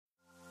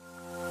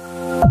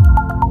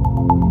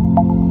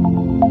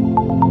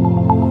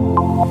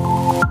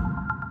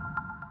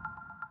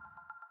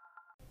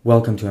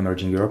Welcome to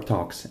Emerging Europe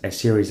Talks, a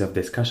series of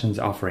discussions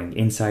offering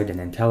insight and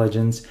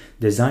intelligence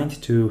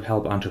designed to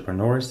help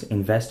entrepreneurs,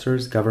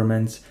 investors,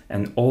 governments,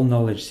 and all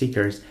knowledge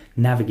seekers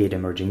navigate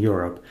emerging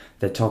Europe.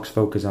 The talks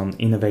focus on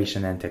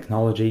innovation and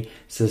technology,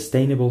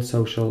 sustainable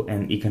social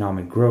and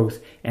economic growth,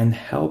 and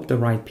help the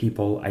right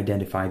people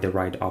identify the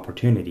right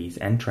opportunities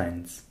and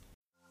trends.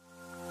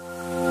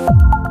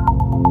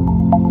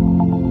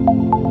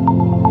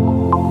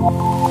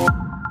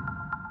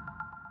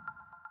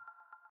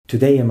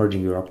 Today,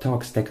 Emerging Europe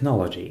talks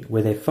technology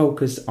with a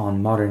focus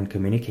on modern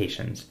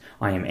communications.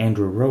 I am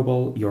Andrew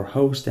Robel, your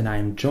host, and I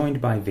am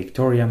joined by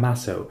Victoria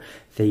Masso,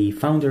 the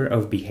founder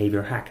of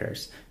Behavior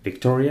Hackers.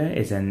 Victoria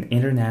is an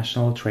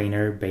international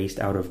trainer based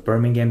out of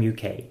Birmingham,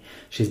 UK.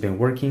 She's been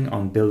working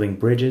on building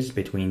bridges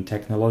between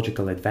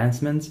technological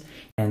advancements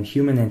and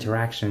human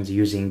interactions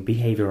using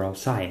behavioral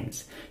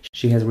science.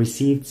 She has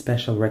received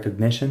special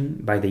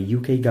recognition by the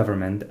UK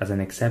government as an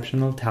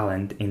exceptional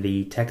talent in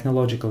the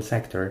technological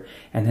sector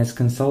and has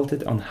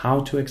consulted on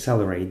how to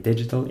accelerate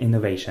digital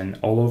innovation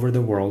all over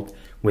the world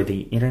with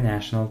the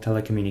International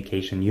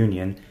Telecommunication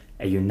Union,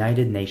 a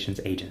United Nations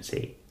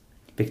agency.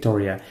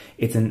 Victoria,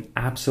 it's an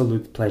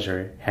absolute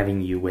pleasure having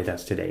you with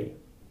us today.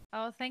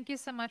 Oh, thank you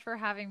so much for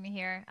having me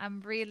here.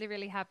 I'm really,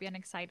 really happy and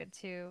excited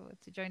to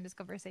join this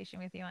conversation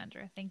with you,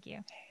 Andrew. Thank you.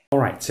 All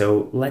right,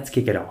 so let's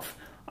kick it off.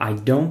 I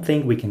don't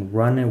think we can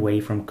run away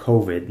from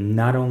COVID,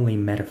 not only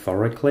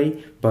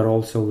metaphorically, but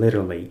also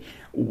literally.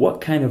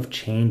 What kind of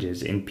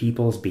changes in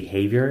people's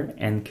behavior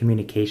and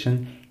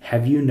communication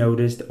have you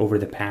noticed over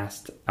the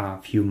past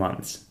few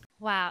months?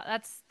 Wow,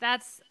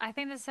 that's. I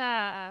think there's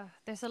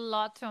a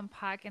lot to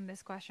unpack in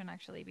this question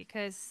actually,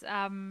 because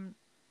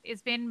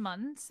it's been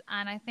months,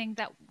 and I think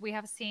that we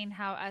have seen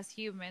how, as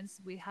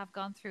humans, we have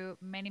gone through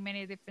many,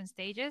 many different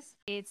stages.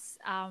 It's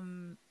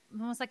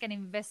almost like an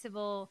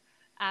invisible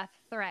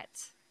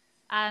threat.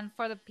 And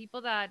for the people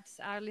that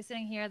are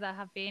listening here that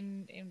have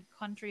been in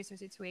countries or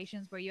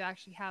situations where you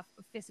actually have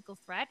a physical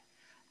threat,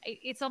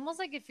 it's almost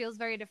like it feels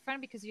very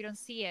different because you don't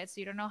see it, so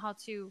you don't know how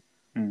to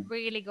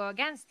really go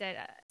against it.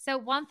 So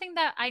one thing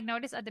that I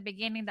noticed at the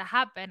beginning that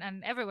happened,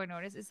 and everyone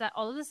noticed, is that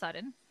all of a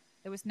sudden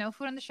there was no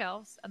food on the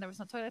shelves and there was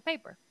no toilet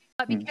paper.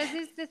 But because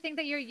it's the thing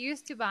that you're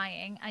used to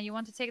buying and you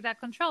want to take that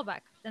control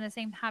back, then the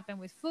same happened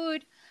with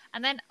food.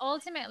 And then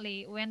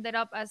ultimately we ended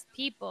up as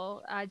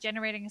people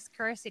generating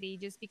scarcity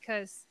just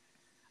because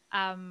we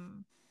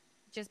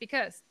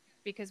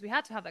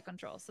had to have that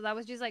control. So that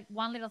was just like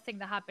one little thing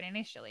that happened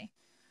initially.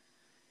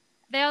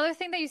 The other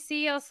thing that you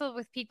see also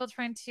with people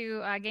trying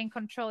to gain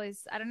control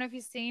is, I don't know if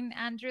you've seen,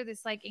 Andrew,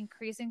 this like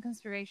increasing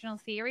conspirational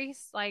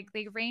theories. Like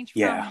they range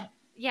from,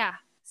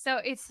 So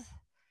it's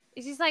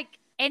just like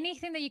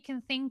anything that you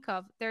can think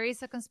of. There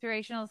is a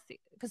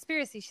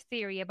conspiracy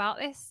theory about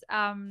this,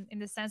 in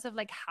the sense of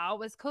like, how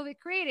was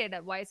COVID created?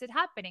 Why is it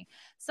happening?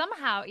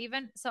 Somehow,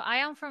 even so, I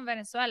am from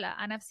Venezuela,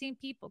 and I've seen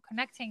people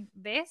connecting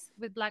this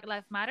with Black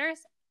Lives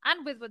Matters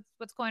and with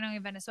what's going on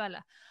in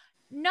Venezuela.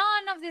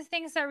 None of these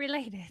things are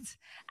related,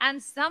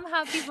 and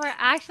somehow people are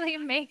actually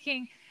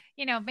making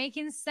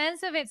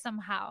sense of it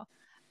somehow.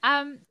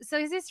 So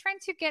is this trying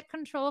to get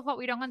control of what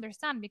we don't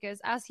understand?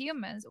 Because as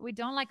humans, we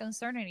don't like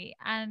uncertainty,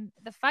 and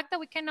the fact that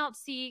we cannot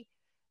see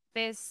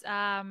this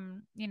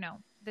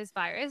this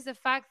virus, the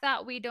fact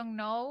that we don't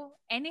know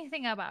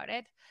anything about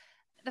it,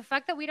 the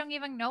fact that we don't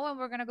even know when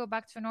we're going to go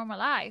back to a normal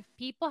life,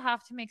 people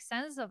have to make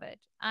sense of it.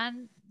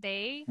 And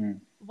these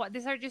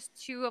are just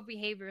two of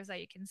behaviors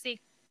that you can see.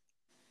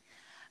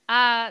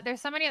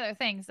 There's so many other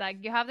things. Like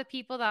you have the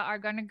people that are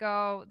going to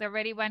go, they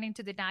already went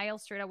into denial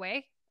straight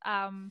away.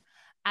 And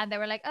they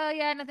were like, oh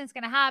yeah, nothing's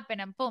going to happen.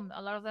 And boom,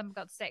 a lot of them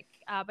got sick.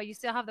 But you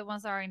still have the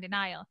ones that are in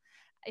denial.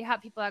 You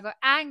have people that go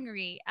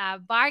angry,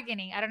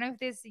 bargaining. I don't know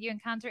if you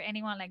encounter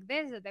anyone like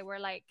this, that they were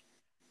like,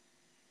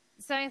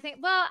 so I think,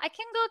 well, I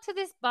can go to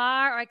this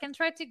bar, or I can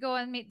try to go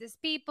and meet these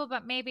people,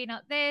 but maybe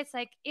not this.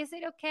 Like, is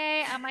it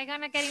okay? Am I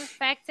going to get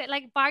infected?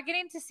 Like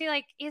bargaining to see,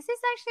 like, is this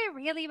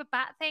actually really a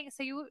bad thing?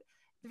 So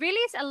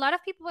a lot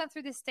of people went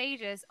through these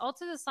stages.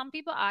 Also, some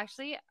people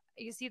actually,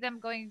 you see them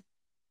going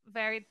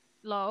very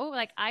low.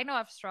 Like I know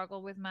I've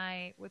struggled with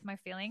my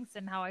feelings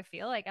and how I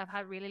feel. Like I've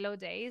had really low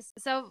days.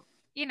 So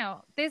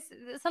there's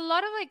a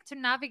lot of like to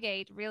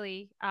navigate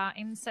really,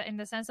 in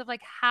the sense of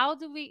like, how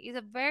do we?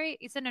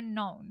 It's an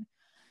unknown,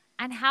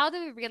 and how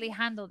do we really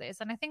handle this?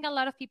 And I think a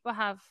lot of people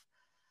have,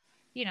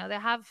 they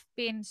have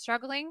been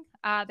struggling.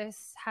 There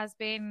has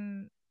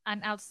been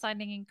an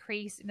outstanding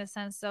increase in the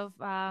sense of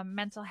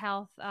mental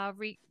health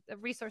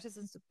resources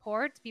and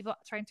support, people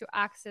trying to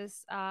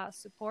access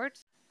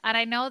support. And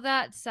I know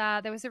that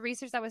there was a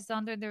research that was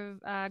done during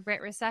the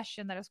Great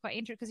Recession that was quite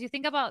interesting, because you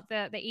think about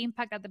the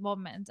impact at the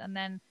moment, and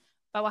then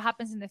but what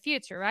happens in the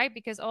future, right?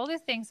 Because all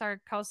these things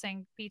are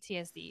causing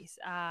PTSDs.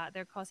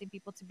 They're causing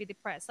people to be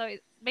depressed. So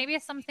maybe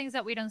some things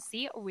that we don't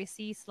see, or we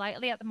see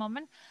slightly at the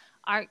moment,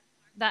 are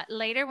that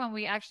later when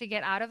we actually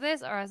get out of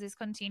this, or as this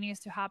continues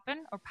to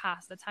happen or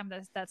pass the time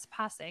that's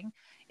passing,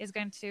 is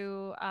going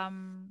to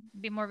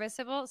be more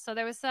visible. So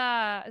there was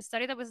a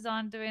study that was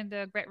done during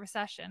the Great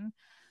Recession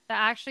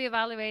that actually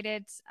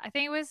evaluated, I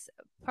think it was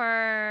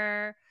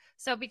per,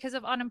 so because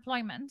of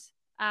unemployment,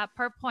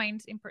 per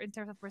point in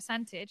terms of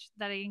percentage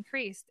that it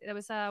increased. There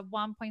was a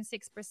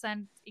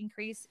 1.6%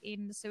 increase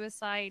in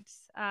suicide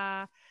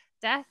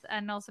death,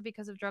 and also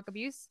because of drug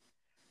abuse.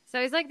 So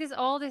it's like this,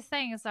 all these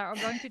things that are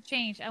going to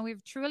change, and we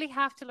truly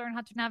have to learn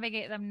how to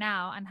navigate them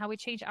now and how we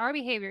change our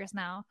behaviors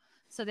now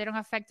so they don't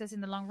affect us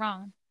in the long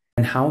run.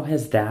 And how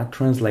has that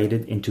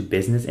translated into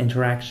business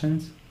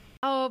interactions?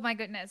 Oh my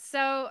goodness.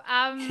 So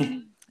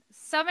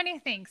so many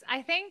things.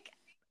 I think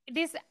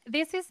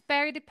this is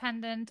very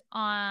dependent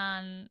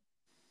on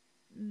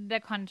the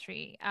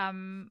country.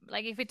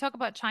 Like if we talk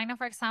about China,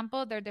 for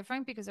example, they're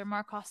different because they're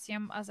more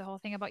costume as the whole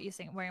thing about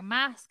wearing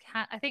masks.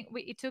 I think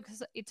it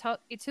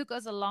took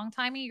us a long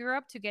time in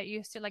Europe to get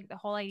used to like the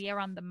whole idea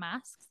around the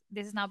masks.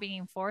 This is now being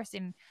enforced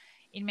in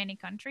many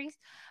countries.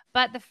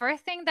 But the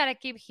first thing that I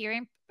keep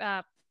hearing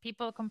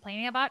people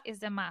complaining about is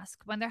the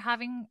mask when they're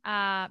having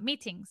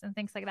meetings and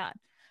things like that.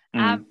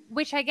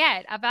 Which I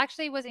get. I've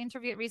actually was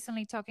interviewed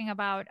recently talking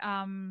about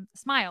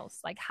smiles.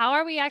 Like, how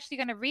are we actually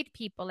going to read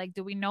people? Like,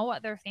 do we know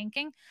what they're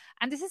thinking?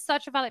 And this is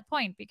such a valid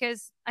point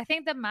because I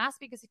think the mask,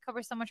 because it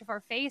covers so much of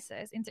our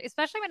faces,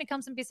 especially when it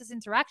comes to business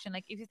interaction.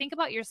 Like, if you think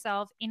about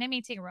yourself in a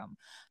meeting room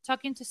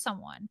talking to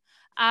someone,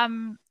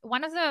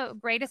 one of the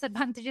greatest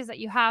advantages that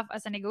you have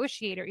as a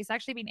negotiator is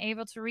actually being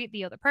able to read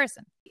the other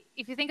person.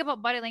 If you think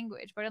about body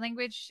language,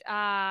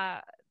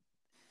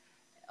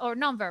 or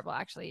nonverbal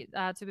actually,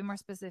 to be more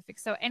specific,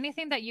 so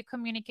anything that you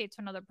communicate to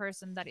another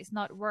person that is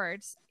not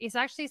words is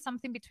actually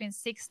something between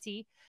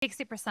 60%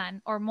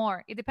 or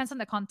more. It depends on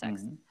the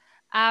context.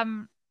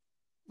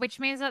 Which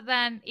means that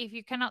then if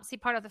you cannot see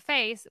part of the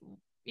face,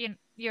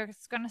 you're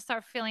going to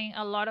start feeling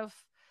a lot of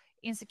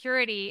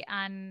insecurity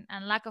and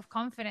lack of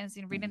confidence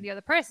in reading the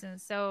other person.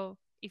 So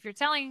if you're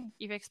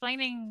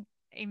explaining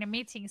in a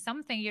meeting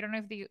something, you don't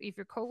know if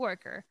your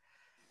coworker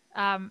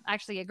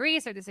actually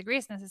agrees or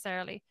disagrees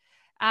necessarily.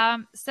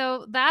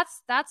 So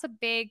that's a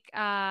big,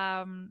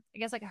 I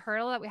guess, like a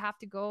hurdle that we have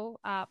to go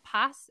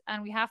past,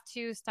 and we have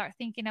to start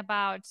thinking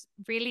about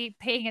really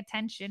paying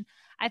attention,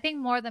 I think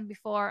more than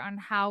before, on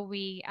how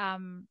we,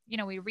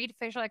 we read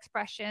facial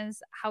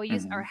expressions, how we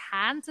use our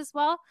hands as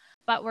well.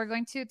 But we're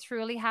going to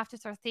truly have to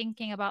start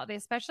thinking about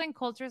this, especially in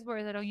cultures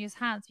where they don't use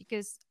hands,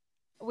 because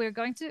we're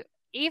going to,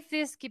 if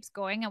this keeps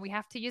going and we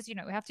have to use,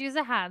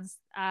 the hands,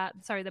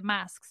 the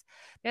masks.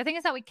 The other thing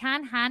is that we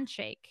can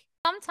handshake.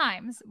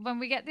 Sometimes when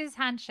we get these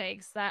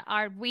handshakes that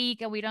are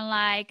weak and we don't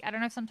like, I don't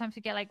know if sometimes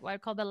we get like what I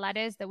call the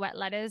lettuce, the wet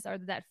lettuce or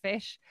the dead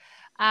fish.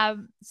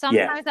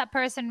 Sometimes that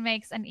person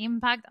makes an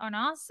impact on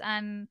us,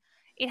 and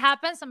it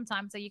happens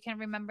sometimes that you can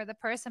remember the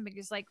person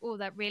because like, oh,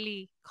 that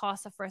really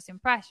caused a first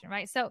impression,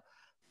 right? So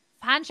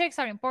handshakes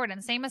are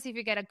important. Same as if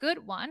you get a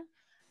good one,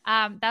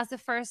 that's the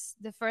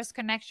first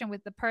connection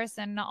with the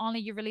person. Not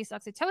only you release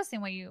oxytocin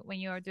when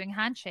you are doing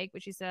handshake,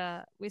 which is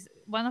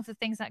one of the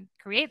things that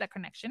create that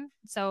connection.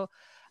 So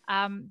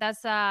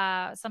that's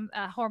some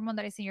hormone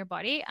that is in your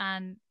body,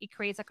 and it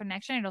creates a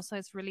connection. It also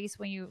is released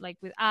when you like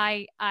with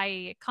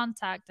eye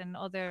contact and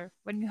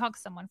when you hug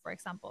someone, for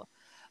example.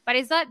 But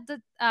is that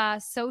the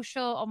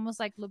social, almost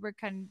like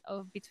lubricant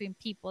between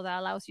people that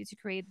allows you to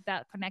create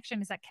that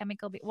connection? Is that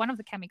chemical, one of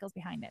the chemicals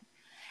behind it?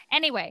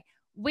 Anyway,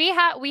 we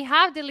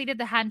have deleted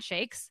the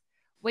handshakes,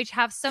 which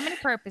have so many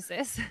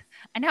purposes.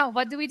 And now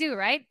what do we do,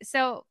 right?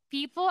 So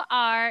people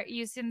are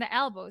using the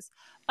elbows,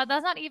 but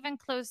that's not even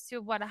close to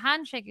what a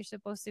handshake is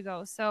supposed to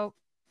go. So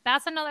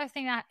that's another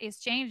thing that is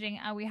changing,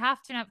 and we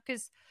have to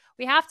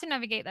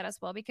navigate that as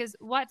well, because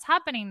what's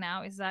happening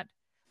now is that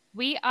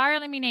we are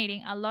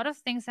eliminating a lot of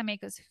things that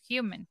make us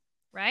human,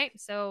 right?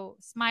 So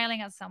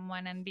smiling at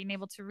someone and being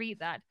able to read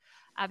that,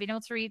 being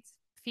able to read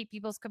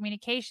people's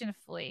communication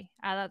fully,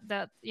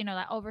 that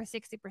over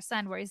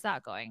 60%, where is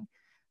that going?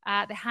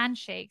 The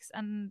handshakes,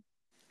 and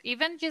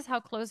even just how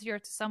close you're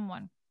to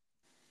someone.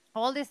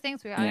 All these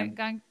things we are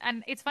going,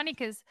 and it's funny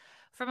because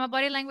from a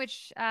body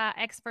language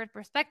expert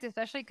perspective,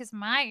 especially because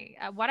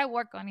what I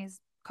work on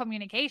is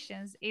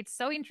communications, it's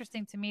so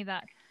interesting to me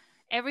that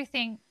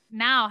everything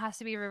now has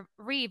to be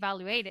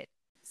reevaluated.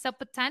 So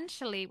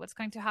potentially what's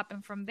going to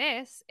happen from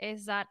this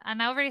is that,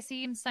 and I already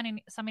seen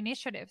some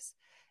initiatives,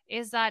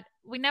 is that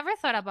we never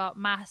thought about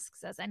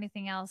masks as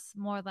anything else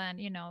more than,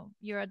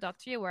 you're a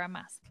doctor, you wear a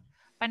mask.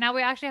 But now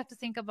we actually have to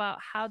think about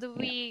how do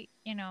we,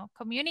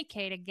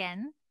 communicate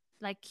again,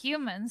 like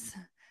humans,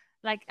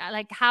 like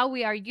how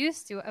we are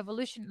used to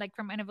evolution, like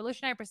from an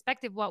evolutionary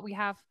perspective, what we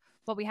have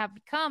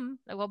become,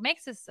 like what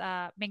makes us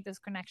make those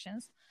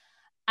connections,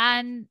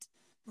 and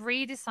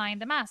redesign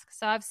the mask.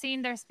 So I've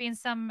seen there's been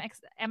some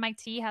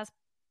MIT has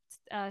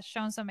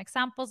shown some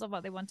examples of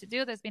what they want to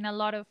do. There's been a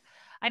lot of,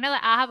 I know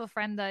that I have a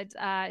friend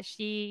that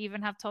she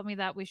even have told me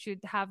that we should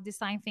have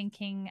design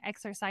thinking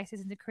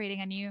exercises into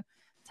creating a new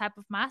type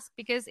of mask,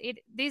 because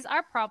these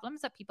are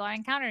problems that people are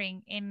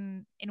encountering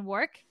in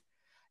work,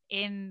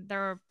 in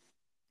their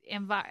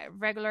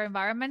regular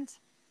environment,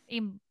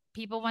 in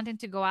people wanting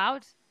to go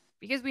out,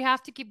 because we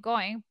have to keep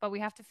going, but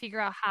we have to figure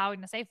out how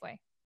in a safe way.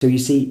 So you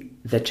see,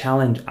 the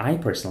challenge I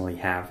personally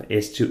have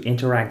is to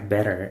interact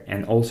better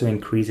and also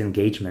increase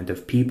engagement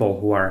of people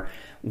who are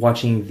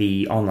watching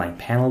the online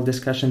panel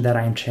discussion that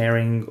I'm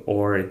chairing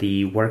or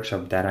the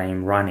workshop that I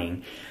am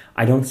running.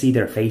 I don't see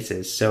their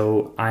faces,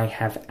 so I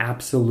have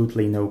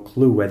absolutely no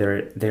clue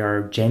whether they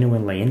are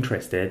genuinely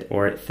interested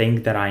or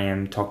think that I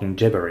am talking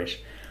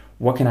gibberish.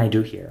 What can I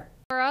do here?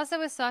 For us, it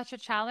was such a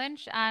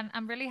challenge, and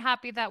I'm really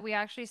happy that we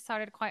actually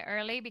started quite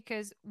early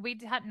because we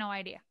had no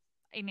idea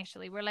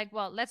initially. We're like,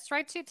 well, let's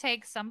try to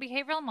take some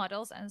behavioral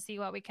models and see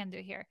what we can do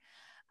here.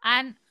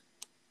 And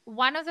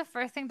one of the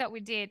first things that we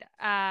did,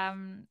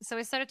 so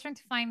we started trying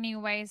to find new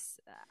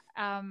ways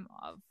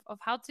of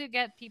how to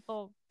get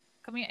people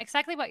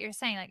exactly what you're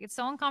saying. Like, it's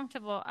so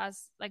uncomfortable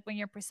as like when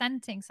you're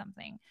presenting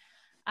something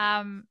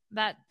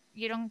that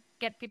you don't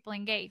get people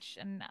engaged,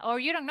 and or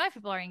you don't know if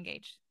people are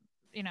engaged,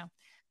 you know.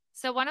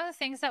 So one of the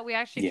things that we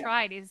actually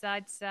tried is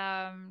that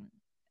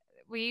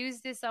we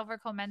use this software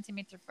called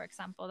Mentimeter, for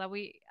example, that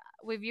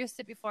we've used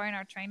it before in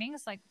our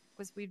trainings, like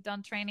because we've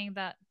done training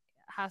that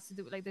has to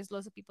do like there's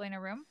lots of people in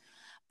a room.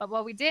 But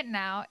what we did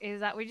now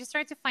is that we just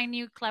tried to find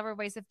new clever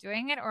ways of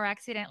doing it, or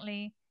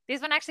accidentally.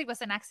 This one actually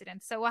was an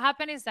accident. So what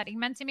happened is that in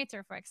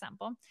Mentimeter, for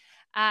example,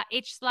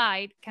 each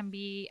slide can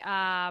be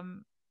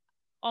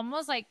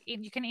almost like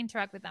you can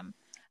interact with them.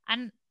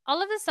 And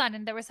all of a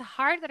sudden, there was a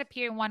heart that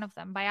appeared in one of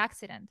them by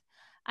accident.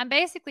 And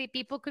basically,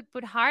 people could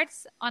put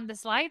hearts on the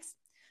slides.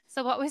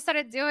 So what we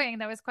started doing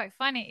that was quite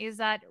funny is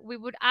that we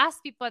would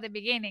ask people at the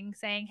beginning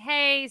saying,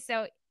 hey,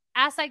 so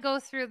as I go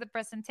through the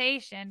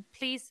presentation,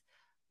 please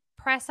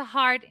press a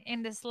heart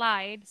in the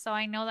slide so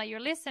I know that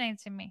you're listening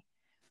to me.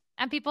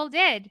 And people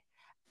did.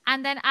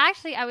 And then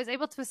actually, I was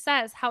able to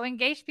assess how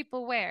engaged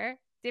people were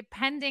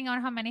depending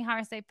on how many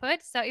hearts they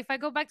put. So if I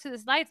go back to the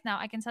slides now,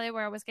 I can tell you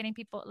where I was getting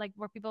people, like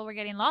where people were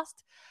getting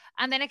lost.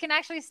 And then I can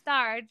actually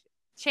start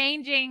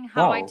changing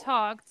how I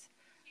talked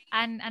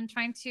and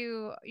trying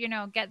to,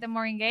 get them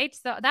more engaged.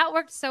 So that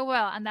worked so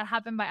well. And that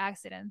happened by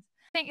accident.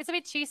 I think it's a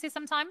bit cheesy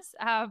sometimes,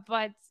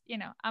 but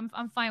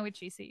I'm fine with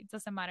cheesy. It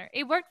doesn't matter.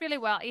 It worked really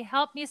well. It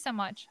helped me so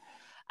much,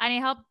 and it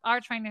helped our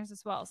trainers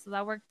as well. So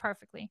that worked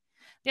perfectly.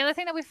 The other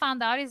thing that we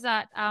found out is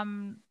that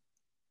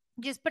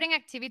just putting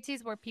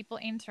activities where people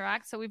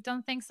interact. So we've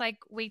done things like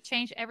we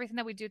changed everything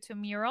that we do to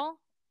Mural.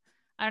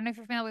 I don't know if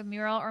you're familiar with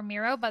Mural or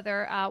Miro, but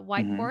they're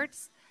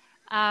whiteboards.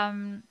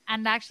 And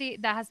actually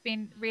that has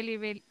been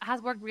really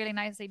has worked really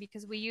nicely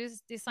because we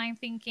use design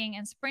thinking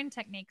and sprint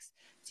techniques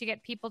to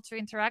get people to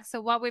interact.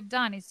 So what we've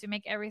done is to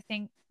make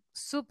everything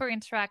super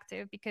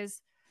interactive,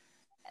 because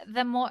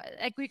the more,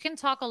 like, we can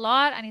talk a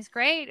lot and it's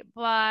great,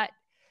 but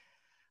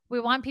we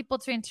want people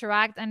to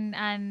interact,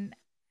 and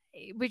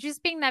we're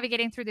just being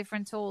navigating through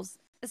different tools.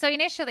 So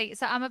initially,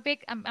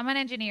 I'm an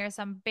engineer,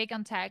 so I'm big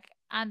on tech.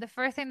 And the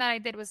first thing that I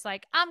did was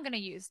like, I'm going to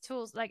use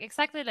tools like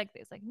exactly like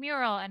this, like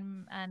Mural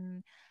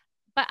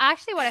but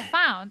actually what I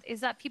found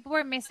is that people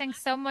were missing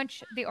so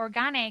much the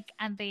organic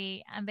and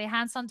the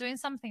hands-on doing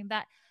something,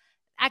 that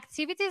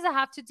activities that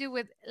have to do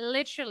with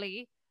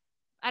literally,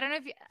 I don't know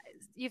if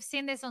you've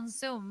seen this on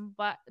Zoom,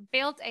 but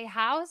build a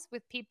house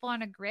with people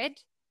on a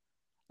grid.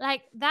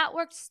 Like that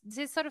works.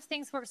 These sort of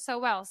things work so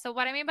well. So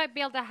what I mean by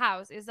build a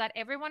house is that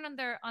everyone on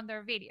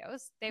their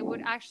videos, they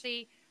would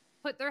actually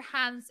put their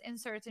hands in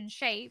certain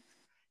shape.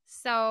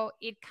 So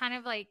it kind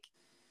of like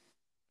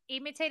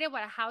imitated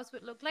what a house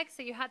would look like.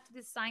 So you had to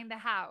design the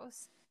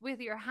house with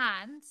your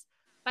hands,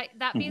 but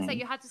that means that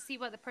you had to see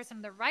what the person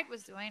on the right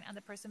was doing and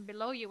the person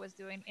below you was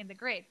doing in the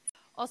grid.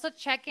 Also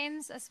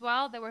check-ins as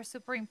well, they were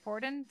super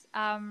important,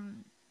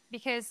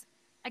 because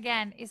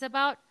again, it's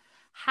about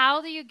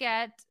how do you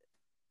get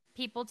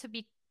people to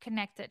be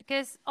connected,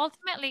 because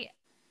ultimately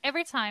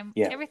every time,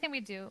 everything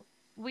we do,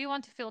 we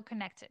want to feel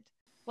connected.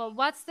 Well,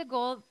 what's the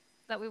goal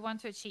that we want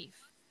to achieve?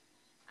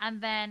 And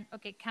then,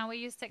 okay, can we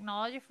use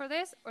technology for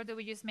this, or do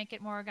we just make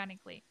it more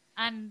organically?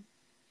 And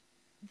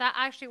that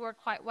actually worked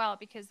quite well,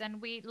 because then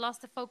we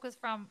lost the focus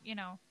from,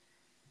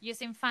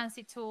 using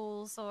fancy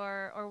tools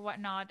or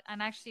whatnot, and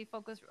actually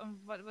focus on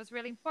what was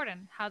really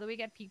important. How do we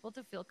get people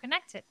to feel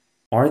connected?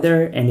 Are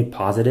there any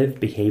positive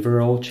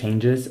behavioral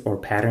changes or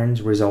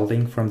patterns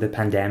resulting from the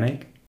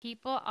pandemic?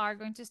 People are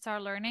going to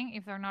start learning,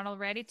 if they're not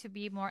already, to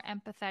be more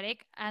empathetic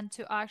and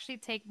to actually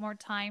take more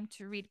time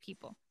to read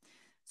people.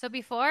 So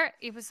before,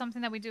 it was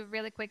something that we do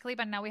really quickly,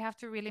 but now we have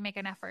to really make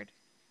an effort.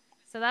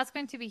 So that's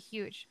going to be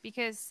huge,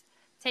 because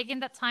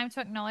taking that time to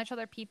acknowledge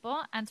other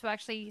people and to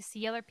actually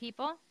see other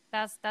people,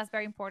 that's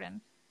very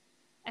important.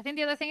 I think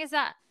the other thing is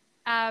that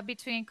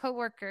between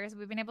coworkers,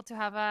 we've been able to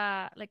have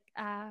a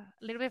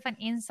little bit of an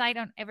insight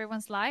on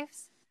everyone's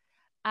lives.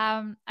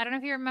 I don't know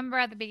if you remember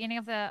at the beginning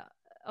of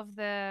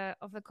the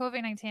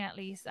COVID-19, at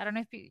least. I don't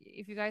know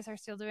if you guys are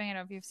still doing it,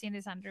 or if you've seen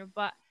this, Andrew,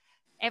 but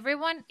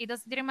everyone,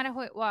 didn't matter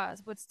who it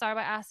was, would start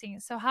by asking,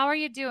 so how are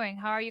you doing?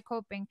 How are you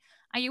coping?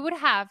 And you would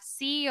have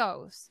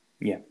CEOs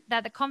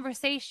that the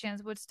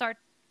conversations would start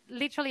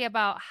literally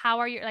about how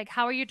are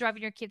you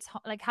driving your kids,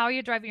 how are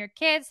you driving your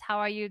kids, how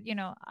are you,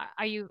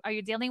 are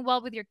you dealing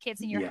well with your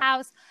kids in your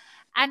house?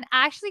 And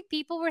actually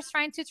people were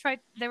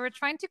they were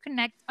trying to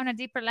connect on a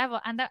deeper level.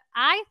 And that,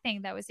 I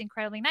think that was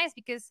incredibly nice,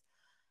 because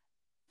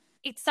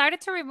it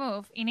started to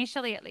remove,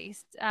 initially at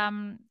least,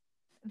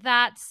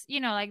 that's,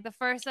 like the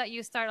first that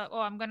you start like, oh,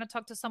 I'm going to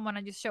talk to someone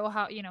and just show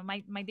how,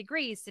 my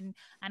degrees and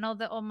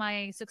all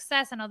my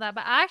success and all that.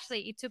 But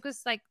actually it took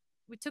us like,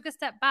 we took a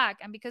step back,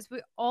 and because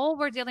we all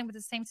were dealing with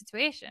the same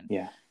situation,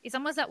 Yeah. it's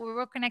almost that we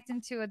were connecting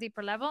to a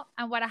deeper level.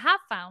 And what I have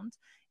found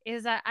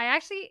is that I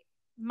actually,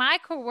 my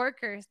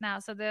coworkers now,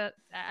 so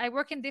I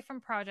work in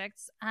different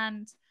projects,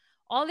 and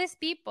all these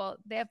people,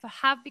 they've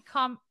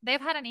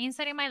had an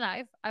insight in my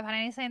life, I've had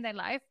an insight in their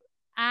life,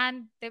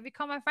 and they've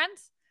become my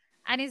friends.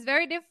 And it's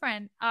very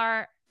different,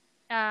 our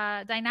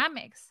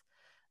dynamics,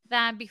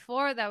 than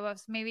before, that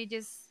was maybe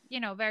just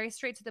very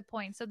straight to the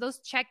point. So those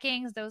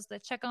check-ins, those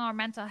that check on our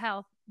mental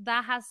health,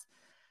 that has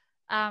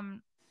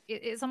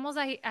it's almost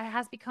like it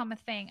has become a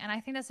thing. And I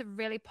think that's a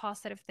really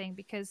positive thing,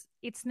 because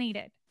it's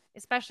needed,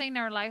 especially in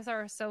our lives that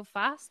are so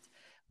fast.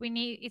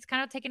 It's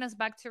kind of taking us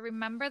back to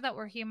remember that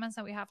we're humans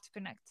and we have to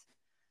connect.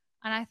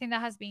 And I think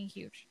that has been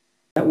huge.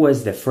 That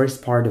was the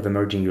first part of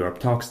Emerging Europe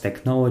Talks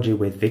Technology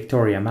with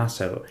Victoria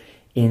Masso.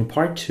 In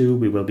part 2,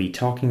 we will be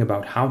talking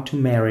about how to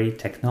marry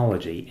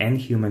technology and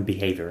human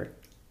behavior.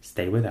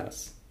 Stay with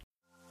us.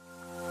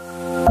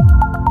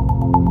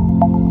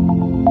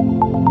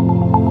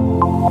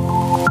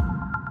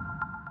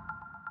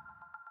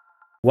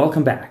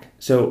 Welcome back.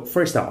 So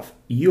first off,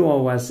 you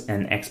owe us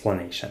an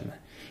explanation.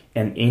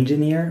 An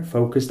engineer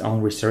focused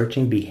on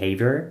researching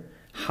behavior.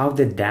 How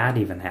did that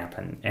even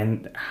happen?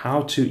 And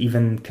how to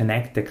even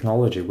connect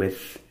technology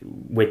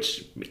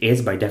which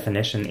is by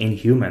definition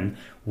inhuman,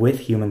 with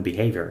human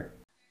behavior?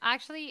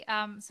 Actually,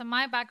 so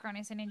my background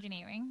is in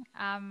engineering.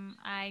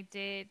 I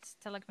did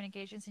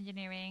telecommunications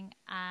engineering,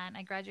 and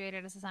I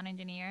graduated as a sound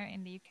engineer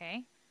in the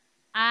UK.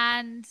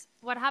 And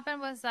what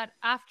happened was that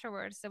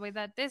afterwards, the way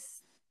that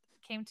this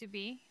came to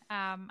be,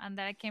 and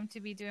that I came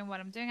to be doing what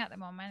I'm doing at the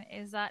moment,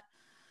 is that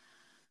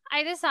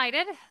I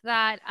decided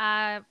that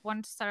I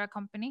wanted to start a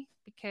company,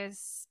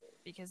 because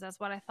that's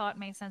what I thought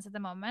made sense at the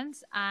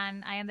moment.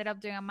 And I ended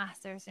up doing a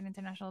master's in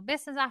international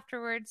business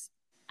afterwards.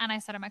 And I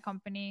started my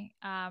company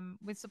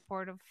with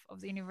support of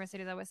the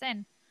university that I was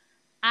in.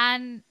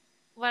 And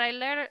what I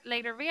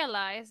later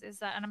realized is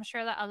that, and I'm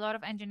sure that a lot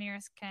of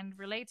engineers can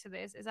relate to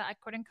this, is that I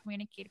couldn't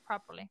communicate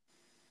properly.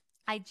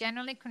 I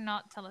generally could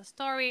not tell a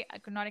story. I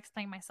could not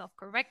explain myself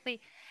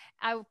correctly.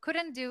 I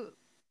couldn't do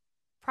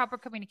proper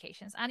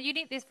communications. And you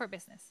need this for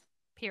business,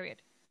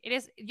 period.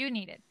 You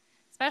need it,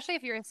 especially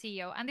if you're a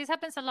CEO. And this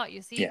happens a lot.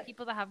 You see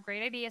people that have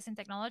great ideas in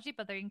technology,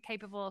 but they're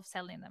incapable of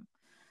selling them.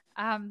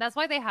 That's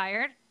why they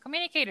hired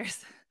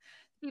communicators,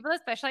 people that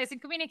specialize in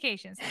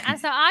communications. And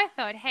so I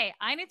thought, hey,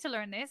 I need to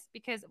learn this,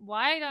 because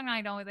why don't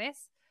I know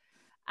this?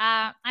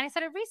 And I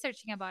started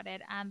researching about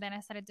it. And then I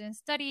started doing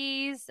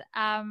studies.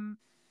 And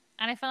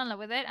I fell in love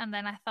with it. And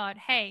then I thought,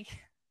 hey,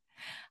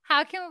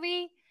 how can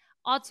we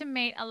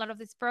automate a lot of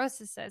these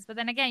processes? But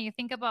then again, you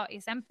think about,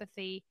 is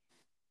empathy,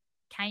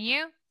 can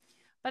you?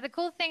 But the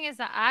cool thing is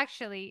that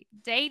actually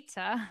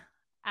data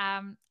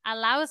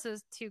allows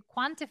us to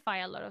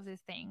quantify a lot of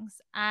these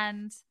things,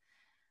 and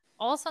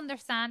also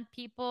understand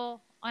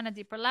people on a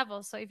deeper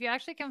level. So if you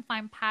actually can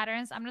find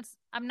patterns,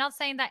 I'm not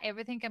saying that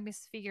everything can be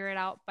figured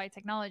out by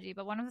technology,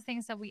 but one of the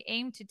things that we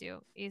aim to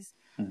do is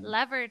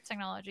leverage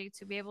technology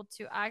to be able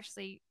to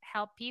actually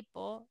help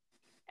people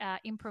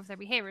improve their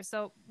behavior.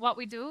 So what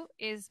we do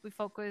is we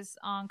focus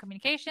on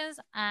communications,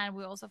 and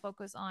we also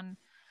focus on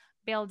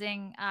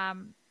building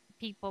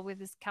people with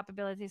these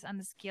capabilities and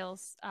the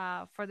skills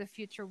for the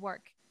future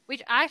work,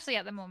 which actually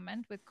at the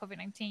moment with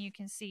COVID-19, you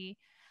can see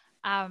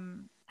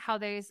how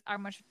these are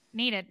much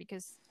needed,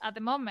 because at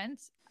the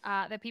moment,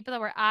 the people that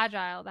were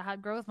agile, that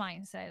had growth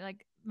mindset,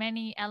 like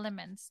many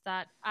elements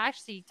that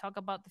actually talk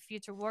about the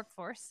future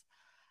workforce,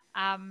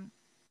 are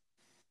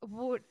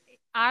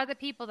the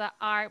people that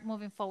are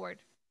moving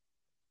forward.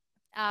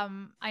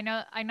 I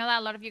know that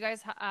a lot of you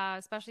guys,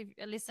 especially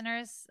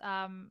listeners,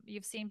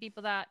 you've seen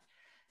people that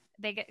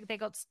they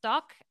got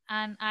stuck,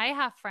 and I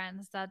have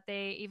friends that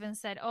they even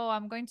said, "Oh,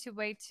 I'm going to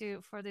wait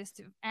for this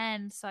to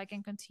end so I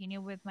can continue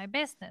with my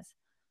business."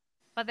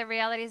 But the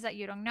reality is that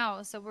you don't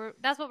know. So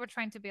that's what we're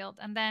trying to build.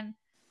 And then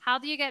how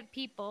do you get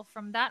people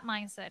from that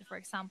mindset, for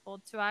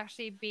example, to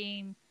actually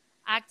being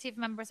active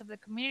members of the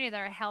community that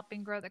are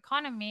helping grow the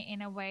economy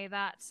in a way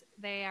that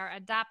they are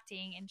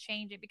adapting and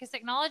changing? Because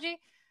technology,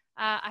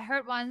 I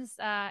heard once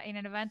in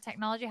an event,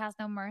 technology has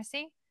no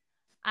mercy.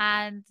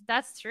 And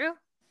that's true.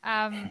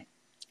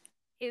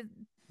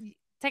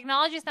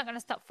 Technology is not going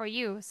to stop for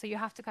you, so you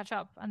have to catch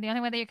up, and the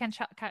only way that you can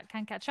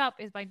catch up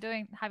is by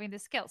having the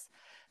skills.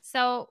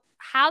 So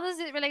how does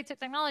it relate to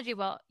technology?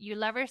 Well, you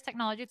leverage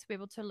technology to be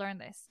able to learn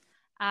this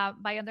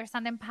by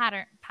understanding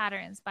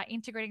patterns, by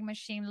integrating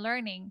machine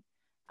learning.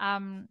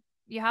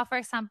 You have, for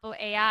example,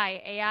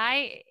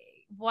 AI,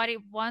 what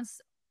it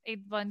wants, it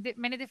won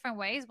many different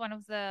ways. One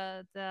of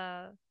the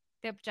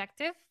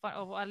objective,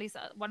 or at least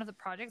one of the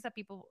projects that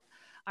people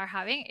are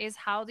having, is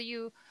how do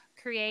you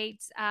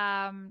create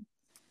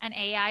an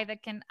AI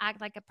that can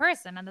act like a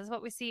person. And that's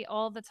what we see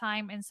all the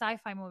time in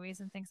sci-fi movies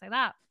and things like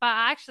that. But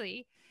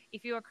actually,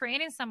 if you are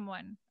creating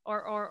someone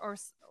or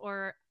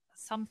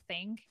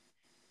something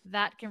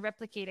that can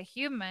replicate a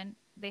human,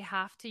 they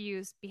have to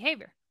use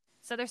behavior.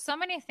 So there's so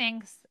many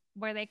things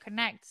where they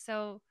connect.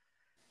 So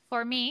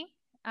for me,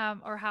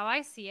 or how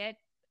I see it,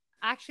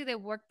 actually they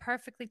work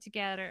perfectly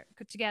together,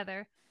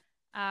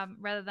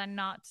 rather than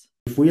not.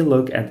 If we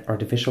look at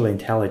artificial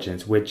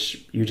intelligence,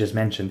 which you just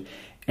mentioned,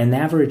 an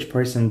average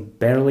person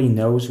barely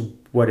knows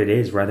what it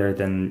is rather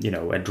than,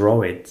 a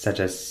droid such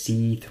as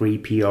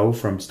C3PO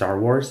from Star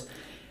Wars.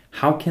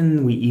 How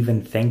can we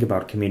even think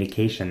about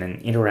communication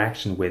and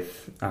interaction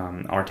with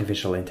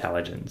artificial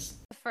intelligence?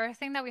 The first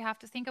thing that we have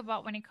to think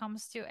about when it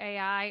comes to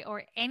AI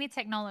or any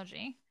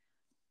technology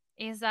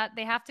is that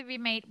they have to be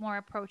made more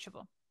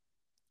approachable.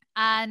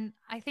 And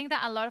I think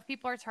that a lot of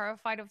people are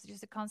terrified of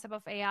just the concept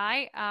of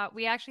AI.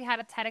 We actually had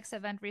a TEDx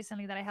event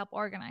recently that I helped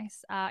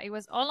organize. It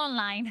was all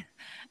online.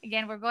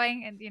 Again, we're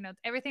going and,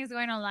 everything's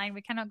going online.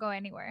 We cannot go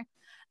anywhere.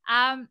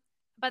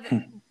 But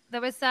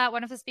there was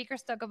one of the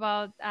speakers talk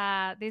about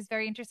this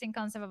very interesting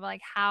concept of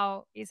like,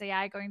 how is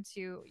AI going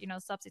to,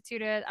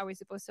 substitute it? Are we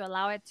supposed to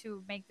allow it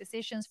to make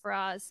decisions for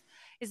us?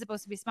 Is it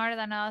supposed to be smarter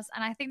than us?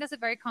 And I think that's a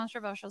very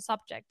controversial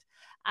subject.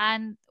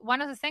 And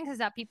one of the things is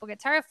that people get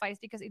terrified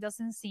because it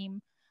doesn't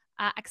seem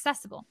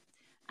accessible.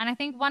 And I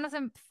think one of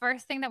the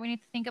first thing that we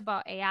need to think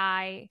about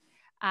AI,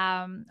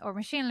 or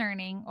machine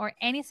learning or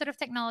any sort of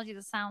technology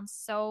that sounds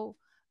so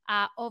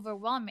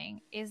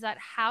overwhelming is that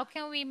how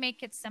can we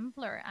make it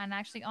simpler and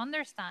actually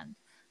understand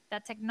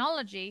that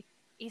technology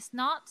is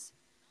not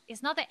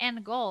the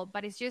end goal,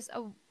 but it's just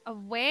a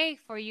way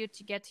for you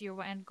to get to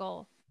your end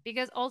goal.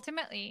 Because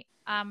ultimately,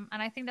 and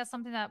I think that's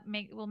something that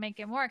will make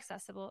it more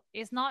accessible,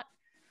 is not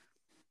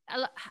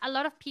a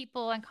lot of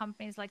people and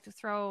companies like to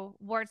throw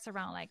words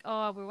around like,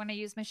 oh, we want to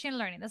use machine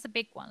learning. That's a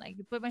big one. Like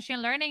you put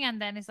machine learning and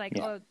then it's like,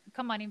 oh,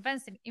 come on,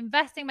 invest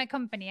in my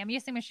company. I'm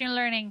using machine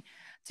learning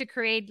to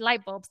create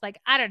light bulbs. Like,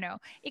 I don't know.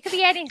 It could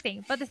be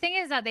anything. But the thing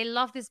is that they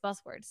love these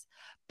buzzwords.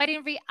 But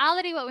in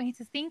reality, what we need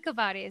to think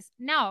about is,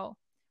 no,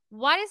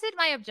 what is it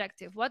my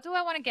objective? What do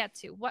I want to get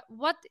to?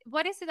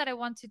 What is it that I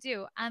want to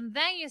do? And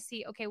then you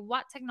see, okay,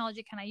 what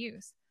technology can I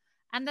use?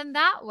 And then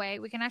that way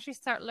we can actually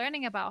start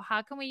learning about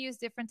how can we use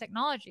different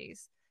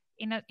technologies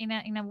in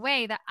a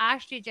way that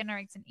actually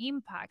generates an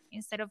impact,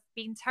 instead of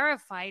being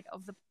terrified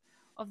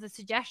of the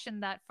suggestion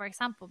that, for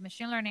example,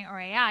 machine learning or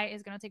AI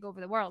is going to take over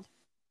the world.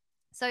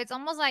 So it's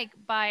almost like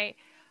by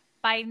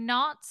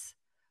not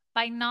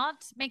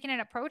making it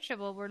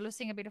approachable, we're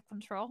losing a bit of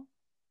control.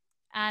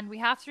 And we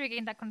have to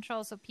regain that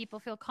control so people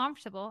feel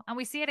comfortable. And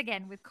we see it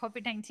again with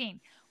COVID-19.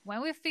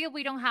 When we feel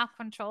we don't have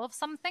control of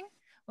something,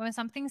 when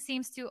something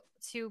seems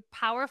too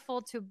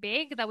powerful, too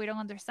big that we don't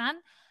understand,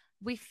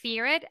 we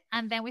fear it,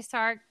 and then we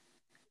start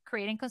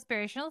creating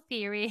conspirational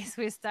theories.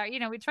 We start,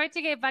 we try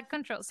to get back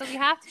control. So we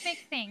have to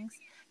make things,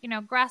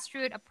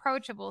 grassroots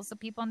approachable so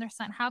people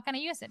understand how can I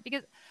use it.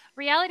 Because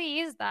reality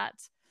is that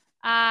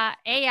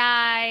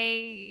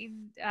AI,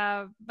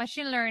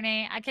 machine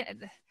learning,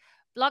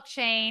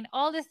 blockchain,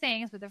 all the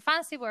things with the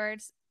fancy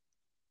words,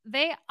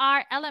 they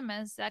are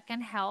elements that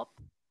can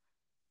help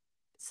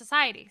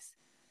societies.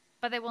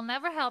 But they will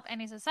never help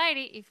any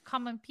society if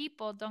common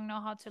people don't know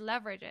how to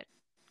leverage it.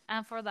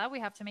 And for that, we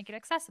have to make it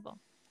accessible.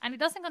 And it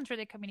doesn't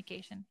contradict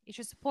communication. It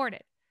should support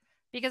it.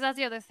 Because that's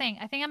the other thing.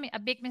 I think a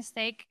big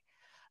mistake,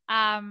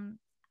 and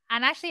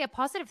actually a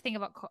positive thing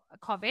about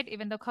COVID,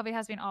 even though COVID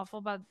has been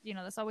awful, but,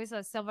 there's always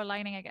a silver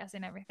lining, I guess,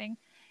 in everything,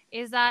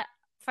 is that,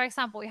 for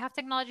example, we have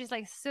technologies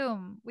like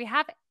Zoom. We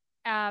have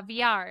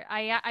VR.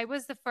 I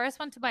was the first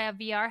one to buy a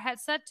VR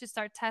headset to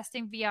start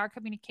testing VR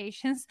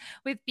communications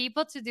with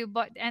people to do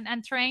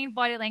and train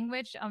body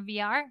language on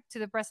VR to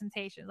the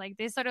presentation. Like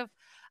this sort of,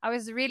 I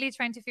was really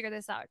trying to figure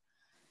this out.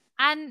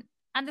 And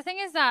the thing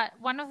is that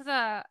one of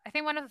the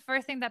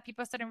first things that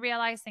people started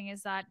realizing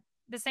is that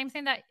the same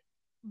thing that,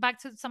 back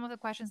to some of the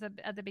questions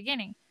at the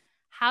beginning,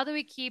 how do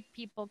we keep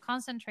people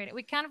concentrated?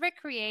 We can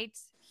recreate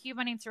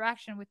human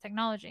interaction with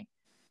technology,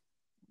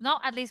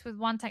 not at least with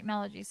one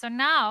technology. So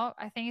now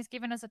I think it's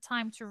given us a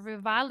time to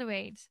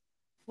reevaluate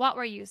what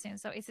we're using.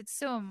 So is it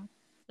Zoom?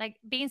 Like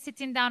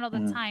sitting down all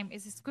the time,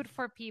 is it good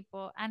for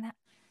people? And,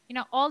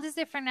 all these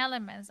different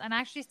elements, and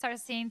actually start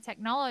seeing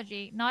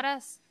technology not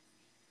as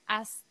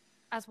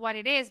what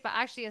it is, but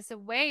actually as a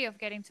way of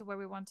getting to where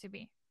we want to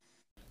be.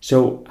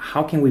 So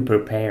how can we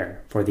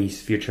prepare for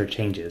these future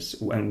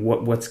changes? And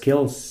what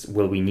skills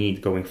will we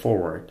need going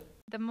forward?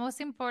 The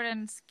most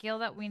important skill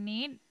that we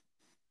need,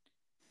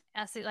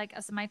 as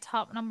my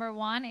top number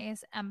one,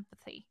 is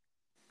empathy,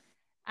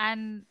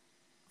 and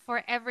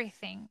for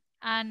everything.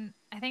 And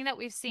I think that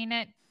we've seen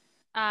it.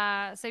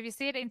 So if you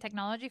see it in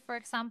technology, for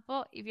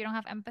example, if you don't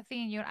have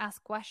empathy and you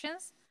ask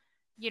questions,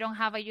 you don't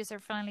have a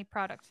user-friendly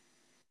product,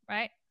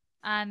 right?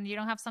 And you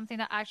don't have something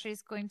that actually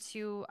is going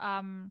to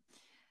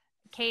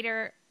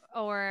cater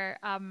or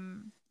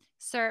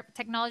serve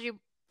technology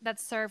that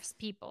serves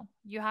people.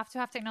 You have to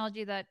have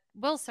technology that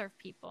will serve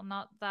people,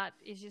 not that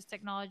is just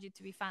technology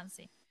to be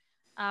fancy.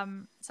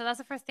 So that's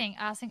the first thing,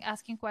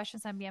 asking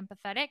questions and be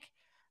empathetic.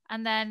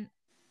 And then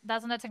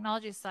that's on the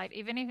technology side.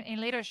 Even in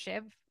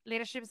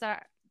leaderships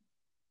are,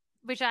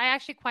 which I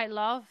actually quite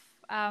love.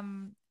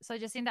 So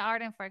Jacinda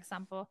Ardern, for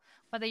example,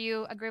 whether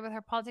you agree with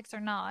her politics or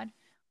not,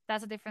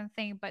 that's a different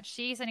thing. But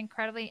she's an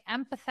incredibly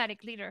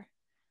empathetic leader,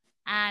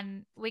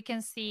 and we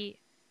can see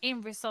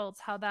in results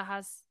how that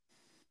has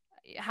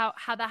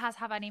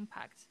have an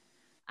impact.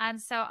 And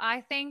so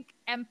I think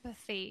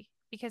empathy,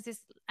 because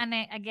it's, and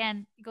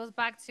again, it goes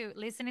back to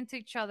listening to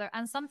each other,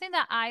 and something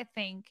that I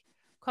think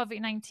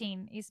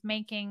COVID-19 is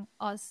making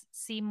us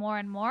see more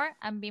and more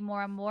and be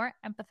more and more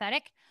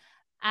empathetic.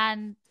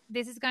 And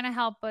this is going to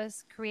help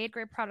us create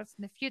great products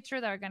in the future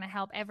that are going to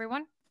help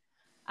everyone.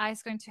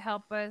 It's going to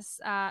help us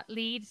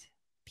lead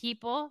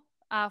people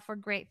for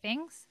great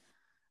things.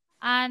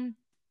 And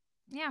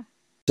yeah.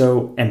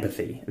 So,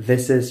 empathy.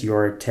 This is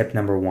your tip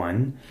number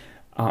one.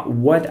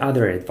 What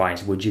other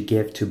advice would you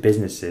give to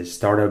businesses,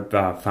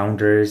 startup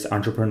founders,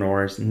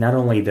 entrepreneurs, not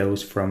only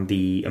those from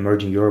the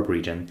emerging Europe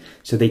region,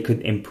 so they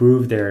could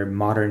improve their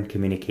modern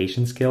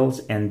communication skills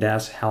and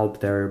thus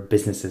help their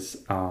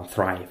businesses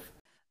thrive?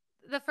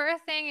 The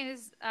first thing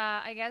is,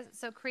 I guess,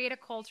 so create a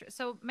culture.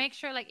 So make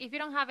sure, like, if you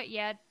don't have it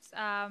yet,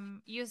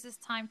 use this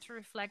time to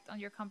reflect on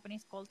your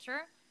company's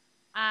culture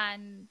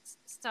and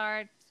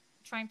start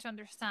trying to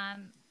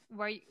understand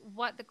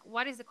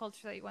what is the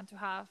culture that you want to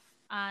have,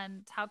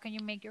 and how can you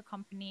make your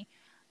company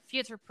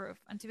future proof.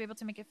 And to be able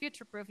to make it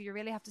future proof, you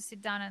really have to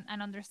sit down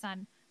and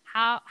understand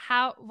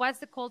what's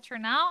the culture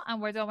now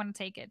and where do I want to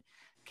take it.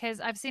 Because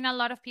I've seen a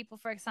lot of people,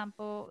 for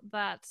example,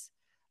 that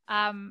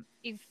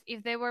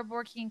if they were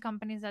working in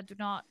companies that do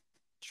not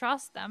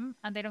trust them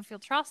and they don't feel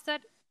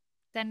trusted,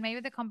 then maybe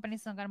the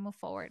company's not going to move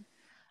forward.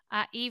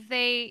 If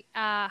they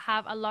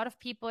have a lot of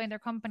people in their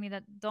company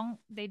that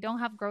don't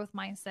have growth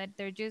mindset,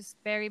 they're just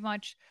very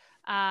much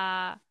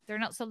they're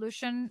not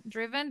solution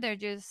driven, they're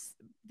just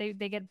they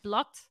get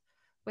blocked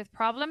with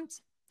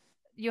problems.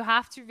 You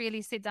have to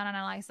really sit down and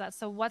analyze that.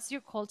 So what's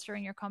your culture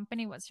in your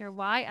company? What's your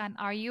why? And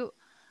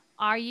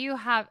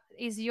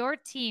is your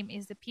team,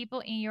 is the people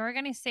in your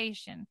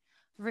organization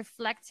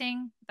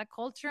reflecting the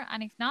culture?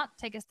 And if not,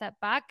 take a step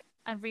back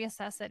and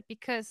reassess it,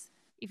 because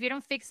if you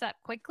don't fix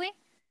that quickly,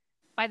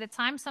 by the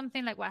time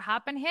something like what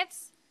happened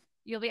hits,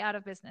 you'll be out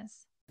of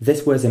business.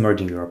 This was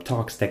Emerging Europe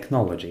Talks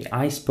Technology.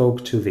 I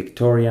spoke to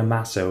Victoria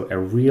Masso, a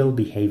real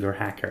behavior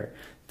hacker.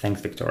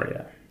 Thanks,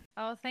 Victoria.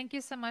 Oh, thank you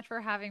so much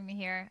for having me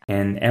here.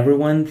 And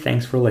everyone,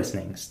 thanks for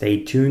listening.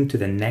 Stay tuned to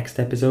the next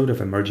episode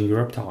of Emerging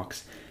Europe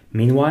Talks.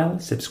 Meanwhile,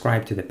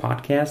 subscribe to the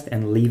podcast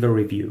and leave a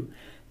review.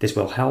 This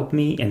will help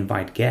me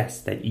invite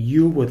guests that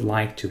you would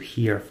like to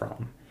hear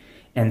from.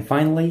 And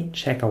finally,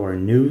 check our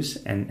news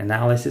and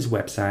analysis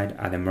website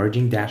at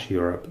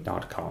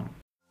emerging-europe.com.